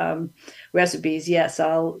glaze recipes. Yes,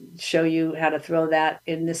 I'll show you how to throw that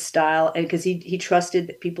in this style. And because he trusted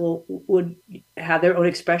that people would have their own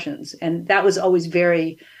expressions. And that was always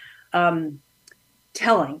very telling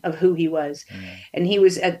of who he was. And he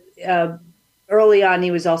was at early on,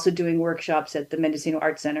 he was also doing workshops at the Mendocino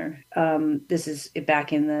Arts Center. This is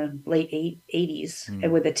back in the late 80s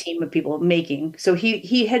with a team of people making. So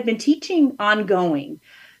he had been teaching ongoing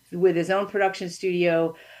with his own production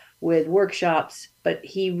studio, with workshops, but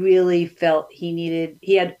he really felt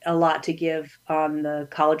he had a lot to give on the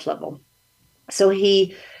college level. So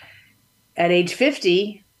he, at age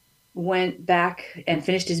 50, went back and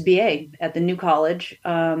finished his BA at the new college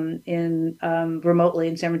remotely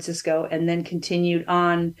in San Francisco, and then continued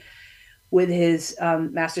on with his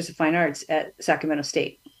Master's of Fine Arts at Sacramento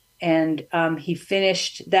State. And he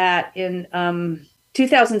finished that in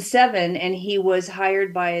 2007, and he was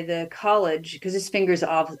hired by the college, because his fingers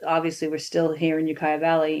obviously were still here in Ukiah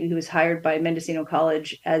Valley. He was hired by Mendocino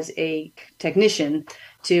College as a technician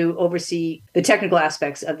to oversee the technical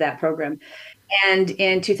aspects of that program. And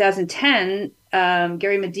in 2010,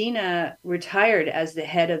 Gary Medina retired as the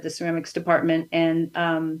head of the ceramics department, and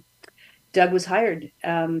Doug was hired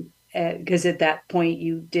because at that point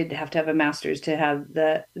you did have to have a master's to have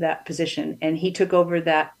that position. And he took over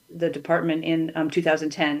the department in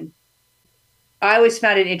 2010. I always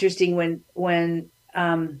found it interesting when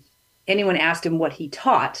anyone asked him what he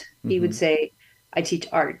taught, he would say, "I teach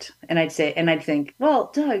art." And I'd think, well,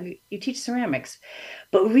 Doug, you teach ceramics.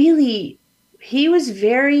 But really, he was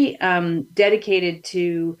very dedicated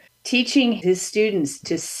to teaching his students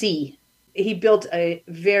to see. He built a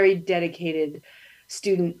very dedicated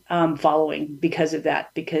student following because of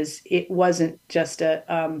that, because it wasn't just a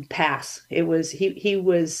pass. It was he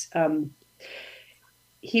was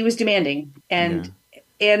demanding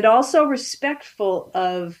and also respectful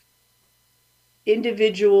of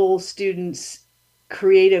individual students'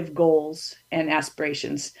 creative goals and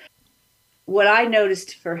aspirations. What I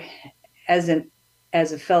noticed as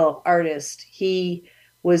a fellow artist, he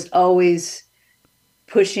was always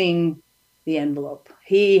pushing the envelope.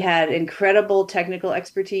 He had incredible technical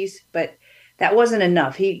expertise, but that wasn't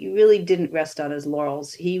enough. He really didn't rest on his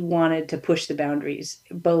laurels. He wanted to push the boundaries,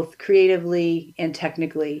 both creatively and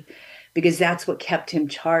technically, because that's what kept him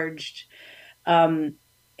charged. And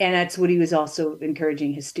that's what he was also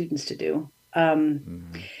encouraging his students to do.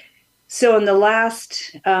 So in the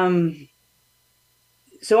last...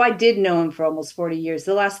 So I did know him for almost 40 years.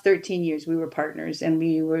 The last 13 years, we were partners, and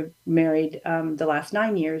we were married the last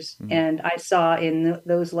 9 years. And I saw in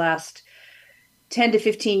those last 10 to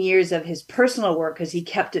 15 years of his personal work, because he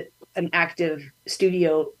kept an active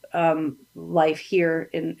studio life here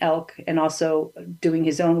in Elk, and also doing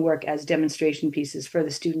his own work as demonstration pieces for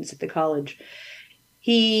the students at the college.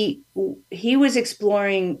 He was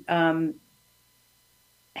exploring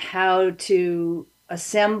how to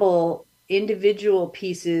assemble individual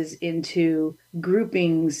pieces into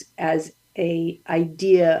groupings as a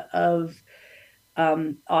idea of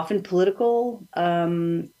often political,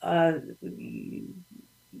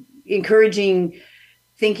 encouraging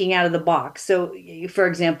thinking out of the box. So, for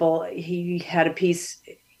example, he had a piece,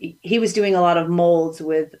 he was doing a lot of molds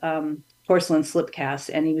with porcelain slip casts,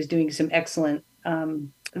 and he was doing some excellent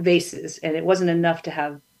vases, and it wasn't enough to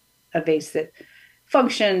have a vase that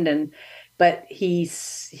functioned. But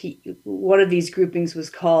one of these groupings was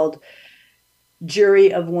called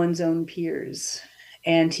Jury of One's Own Peers.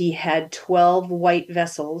 And he had 12 white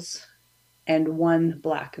vessels and one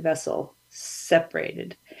black vessel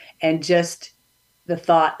separated. And just the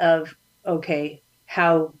thought of okay,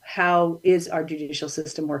 how is our judicial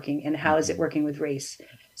system working, and how is it working with race?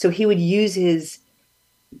 So he would use his.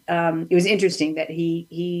 It was interesting that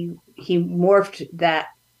he morphed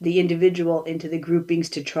the individual into the groupings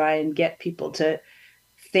to try and get people to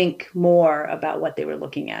think more about what they were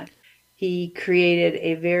looking at. He created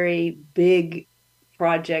a very big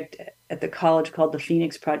project at the college called the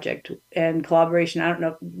Phoenix Project, and collaboration. I don't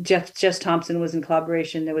know, Jess Thompson was in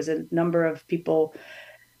collaboration. There was a number of people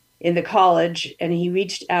in the college, and he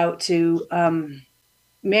reached out to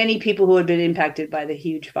many people who had been impacted by the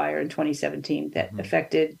huge fire in 2017 that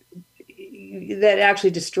that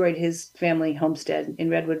actually destroyed his family homestead in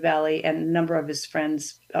Redwood Valley and a number of his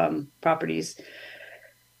friends' properties.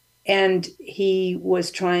 And he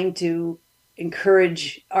was trying to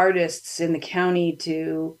encourage artists in the county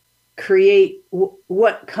to create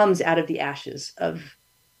what comes out of the ashes of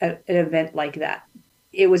an event like that.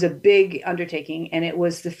 It was a big undertaking, and it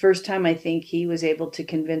was the first time I think he was able to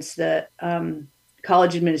convince the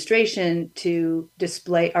college administration to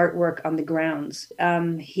display artwork on the grounds.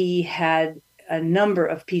 He had a number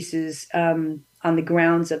of pieces on the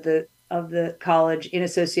grounds of the college in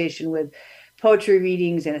association with poetry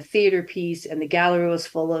readings and a theater piece, and the gallery was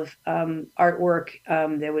full of artwork.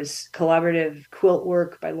 There was collaborative quilt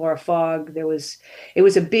work by Laura Fogg. It was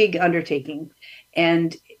a big undertaking,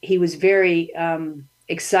 and he was very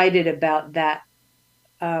excited about that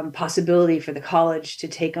possibility for the college to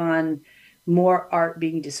take on more art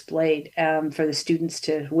being displayed for the students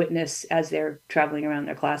to witness as they're traveling around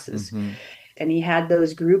their classes. And he had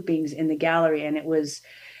those groupings in the gallery, and it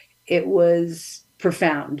was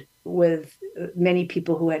profound, with many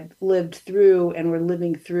people who had lived through and were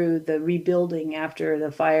living through the rebuilding after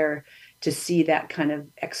the fire to see that kind of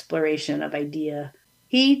exploration of idea.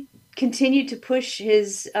 He continued to push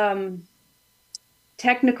his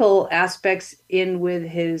technical aspects in with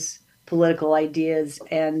his political ideas,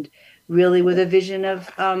 and really with a vision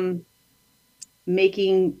of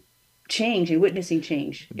making change and witnessing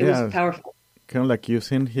change. It was powerful. Kind of like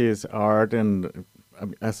using his art and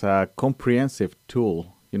as a comprehensive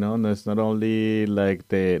tool. You know, and it's not only like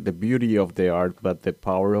the beauty of the art, but the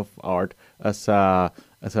power of art as a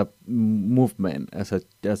movement, as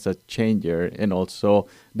a changer, and also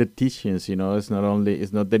the teachings. You know, it's not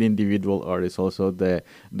the individual art; it's also the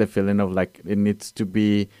feeling of like it needs to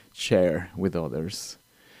be shared with others.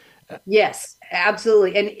 Yes,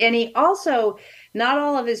 absolutely, and he also, not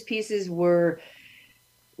all of his pieces were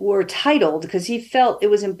titled, because he felt it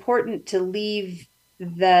was important to leave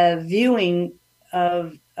the viewing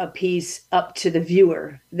of a piece up to the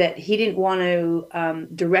viewer, that he didn't want to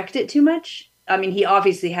direct it too much. I mean, he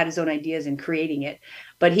obviously had his own ideas in creating it,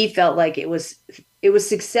 but he felt like it was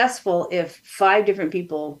successful if 5 different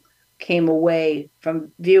people came away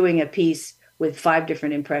from viewing a piece with 5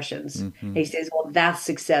 different impressions. He says, well, that's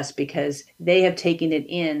success, because they have taken it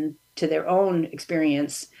in to their own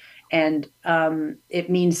experience, and it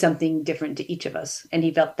means something different to each of us. And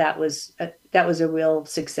he felt that was a real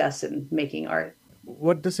success in making art.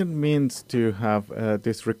 What does it mean to have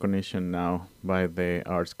this recognition now by the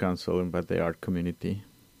Arts Council and by the art community?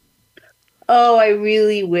 Oh, I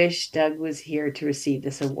really wish Doug was here to receive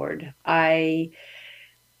this award. I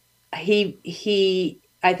think he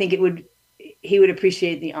would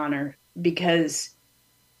appreciate the honor, because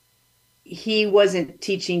he wasn't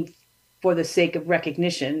teaching for the sake of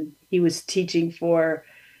recognition. He was teaching for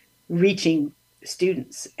reaching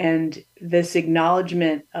students, and this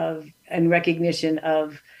acknowledgement of and recognition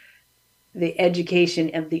of the education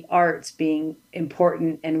and the arts being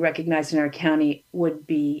important and recognized in our county would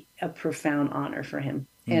be a profound honor for him.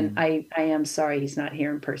 And I am sorry he's not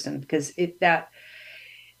here in person, because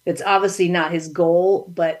it's obviously not his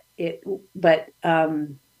goal, but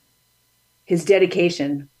his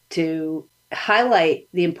dedication to highlight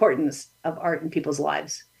the importance of art in people's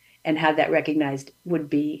lives and have that recognized would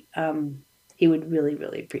be, he would really,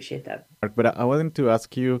 really appreciate that. But I wanted to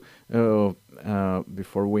ask you,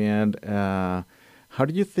 before we end, how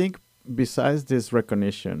do you think, besides this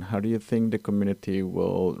recognition, how do you think the community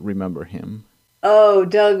will remember him? Oh,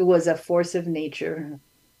 Doug was a force of nature.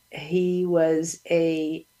 He was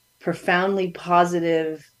a profoundly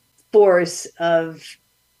positive force of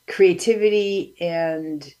creativity,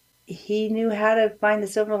 and he knew how to find the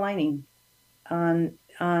silver lining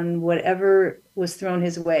on whatever was thrown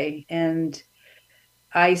his way. And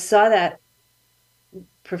I saw that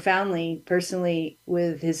profoundly, personally,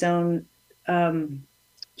 with his own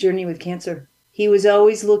journey with cancer. He was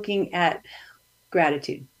always looking at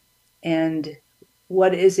gratitude and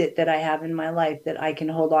what is it that I have in my life that I can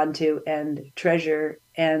hold on to and treasure.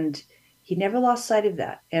 And he never lost sight of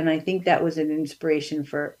that. And I think that was an inspiration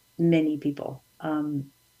for many people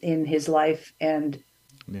in his life. And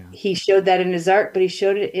he showed that in his art, but he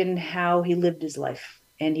showed it in how he lived his life.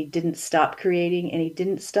 And he didn't stop creating, and he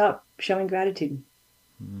didn't stop showing gratitude.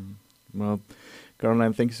 Well,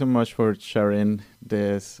 Caroline, thank you so much for sharing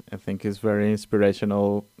this. I think it's very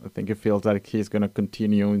inspirational. I think it feels like he's going to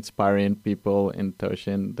continue inspiring people and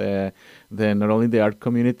touching the not only the art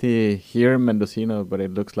community here in Mendocino, but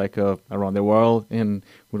it looks like around the world, and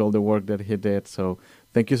with all the work that he did. So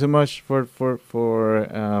thank you so much for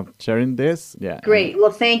sharing this. Yeah. Great.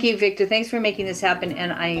 Well, thank you, Victor. Thanks for making this happen.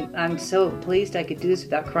 And I'm so pleased I could do this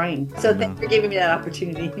without crying. So thanks for giving me that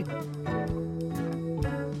opportunity.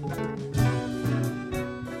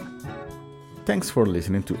 Thanks for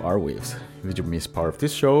listening to Artwaves. If you missed part of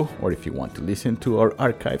this show, or if you want to listen to our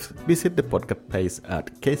archives, visit the podcast page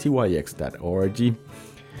at kcyx.org.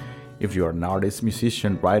 If you are an artist,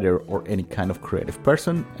 musician, writer, or any kind of creative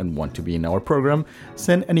person and want to be in our program,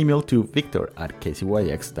 send an email to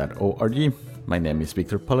victor@kcyx.org. My name is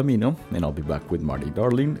Victor Palomino, and I'll be back with Marty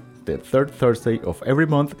Darling the third Thursday of every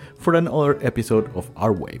month for another episode of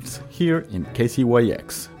Artwaves here in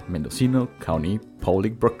KCYX, Mendocino County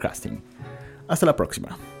Public Broadcasting. Hasta la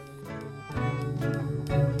próxima.